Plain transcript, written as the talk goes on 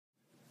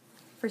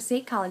For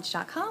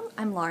StateCollege.com,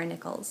 I'm Laura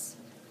Nichols.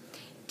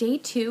 Day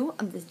 2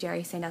 of the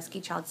Jerry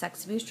Sandusky child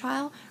sex abuse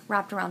trial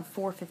wrapped around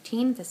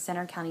 4:15 at the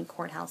Center County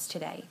Courthouse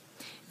today.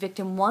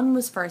 Victim 1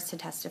 was first to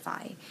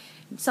testify.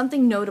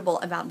 Something notable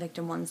about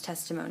Victim 1's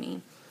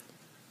testimony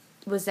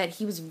was that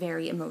he was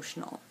very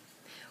emotional.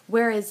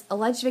 Whereas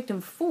alleged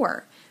Victim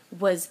 4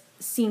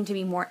 seemed to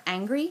be more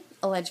angry,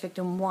 alleged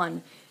Victim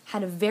 1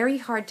 had a very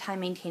hard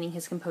time maintaining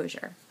his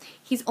composure.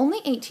 He's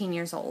only 18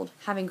 years old,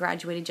 having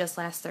graduated just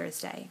last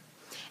Thursday,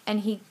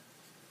 and he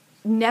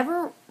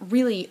never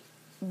really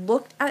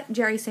looked at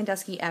Jerry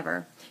Sandusky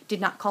ever,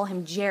 did not call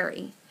him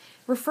Jerry,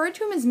 referred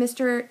to him as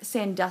Mr.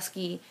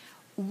 Sandusky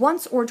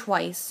once or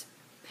twice,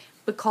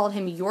 but called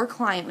him your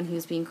client when he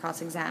was being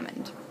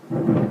cross-examined.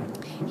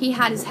 He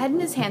had his head in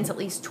his hands at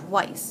least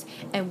twice,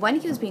 and when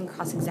he was being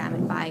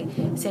cross-examined by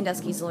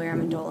Sandusky's lawyer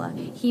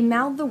Amendola, he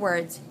mouthed the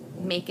words,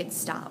 "Make it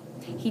stop."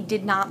 He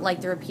did not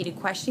like the repeated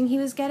questioning he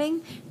was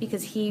getting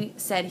because he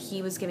said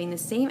he was giving the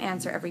same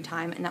answer every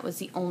time, and that was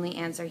the only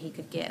answer he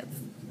could give.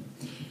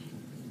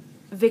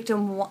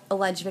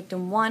 Alleged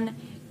Victim 1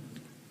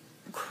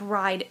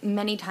 cried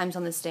many times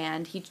on the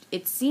stand.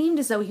 It seemed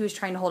as though he was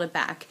trying to hold it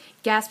back,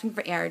 gasping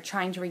for air,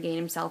 trying to regain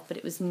himself, but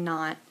it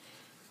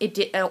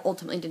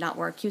ultimately did not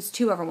work. He was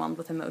too overwhelmed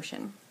with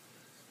emotion.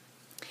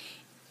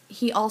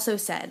 He also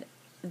said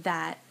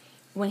that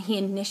when he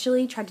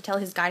initially tried to tell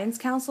his guidance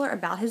counselor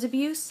about his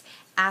abuse,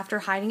 after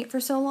hiding it for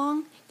so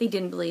long, they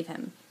didn't believe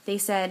him. They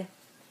said,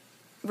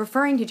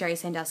 referring to Jerry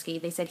Sandusky,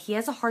 they said, "He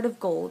has a heart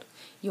of gold.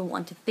 You'll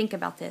want to think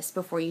about this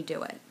before you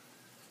do it."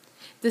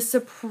 The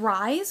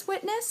surprise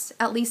witness,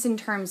 at least in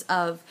terms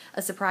of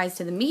a surprise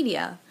to the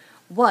media,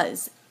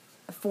 was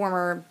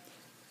former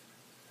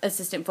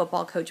assistant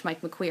football coach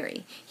Mike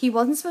McQueary. He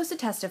wasn't supposed to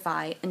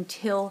testify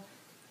until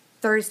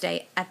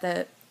Thursday at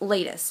the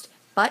latest,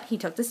 but he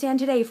took the stand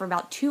today for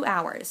about 2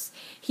 hours.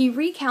 He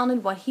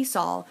recounted what he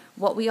saw,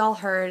 what we all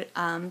heard,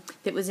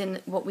 that was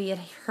in what we had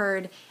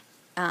heard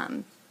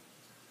and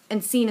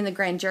seen in the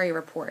grand jury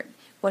report,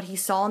 what he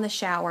saw in the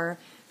shower,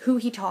 who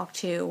he talked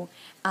to,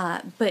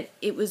 but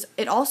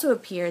it also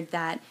appeared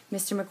that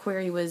Mr.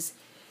 McQueary was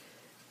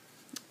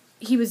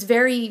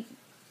very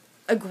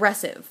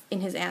aggressive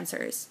in his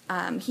answers.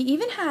 He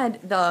even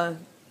had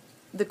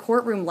the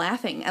courtroom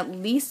laughing at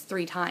least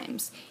 3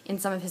 times in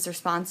some of his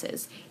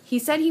responses. He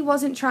said he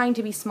wasn't trying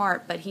to be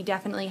smart, but he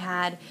definitely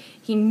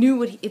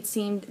it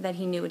seemed that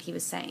he knew what he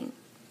was saying.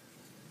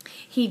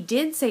 He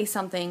did say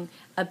something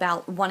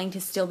about wanting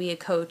to still be a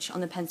coach on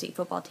the Penn State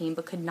football team,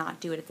 but could not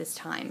do it at this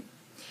time.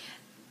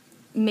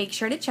 Make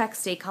sure to check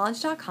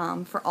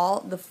StateCollege.com for all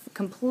the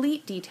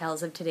complete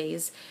details of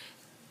today's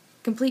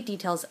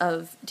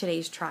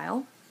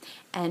trial.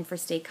 And for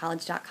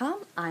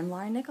StateCollege.com, I'm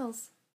Laura Nichols.